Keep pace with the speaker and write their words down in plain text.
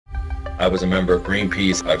I was a member of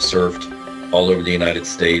Greenpeace. I've surfed all over the United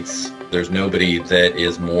States. There's nobody that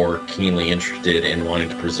is more keenly interested in wanting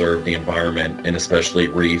to preserve the environment, and especially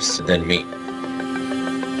reefs, than me.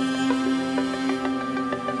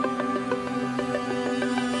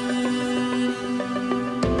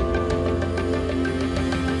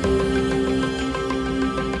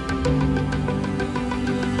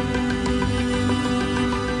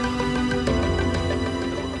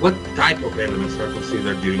 What type of elements are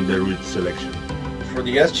considered during the route selection? For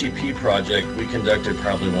the SGP project, we conducted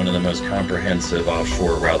probably one of the most comprehensive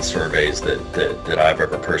offshore route surveys that I've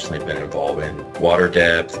ever personally been involved in. Water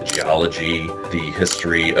depth, geology, the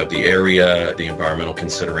history of the area, the environmental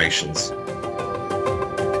considerations.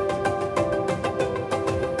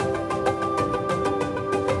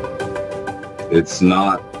 It's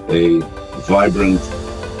not a vibrant,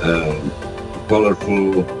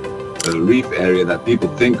 colorful reef area that people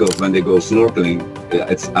think of when they go snorkeling.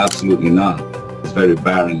 It's absolutely not. It's very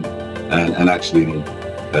barren and actually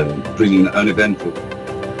pretty uneventful.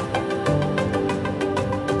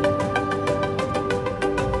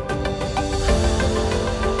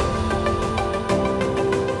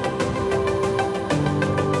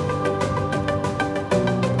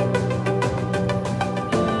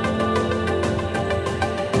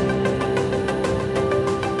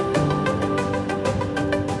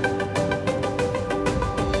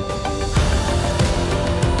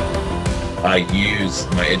 I use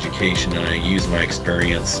my education and I use my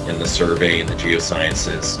experience in the survey and the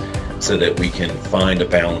geosciences so that we can find a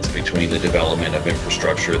balance between the development of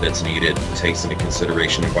infrastructure that's needed, takes into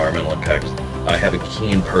consideration environmental impact. I have a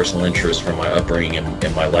keen personal interest from my upbringing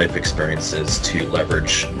and my life experiences to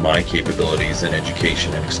leverage my capabilities in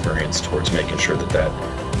education and experience towards making sure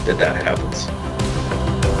that happens.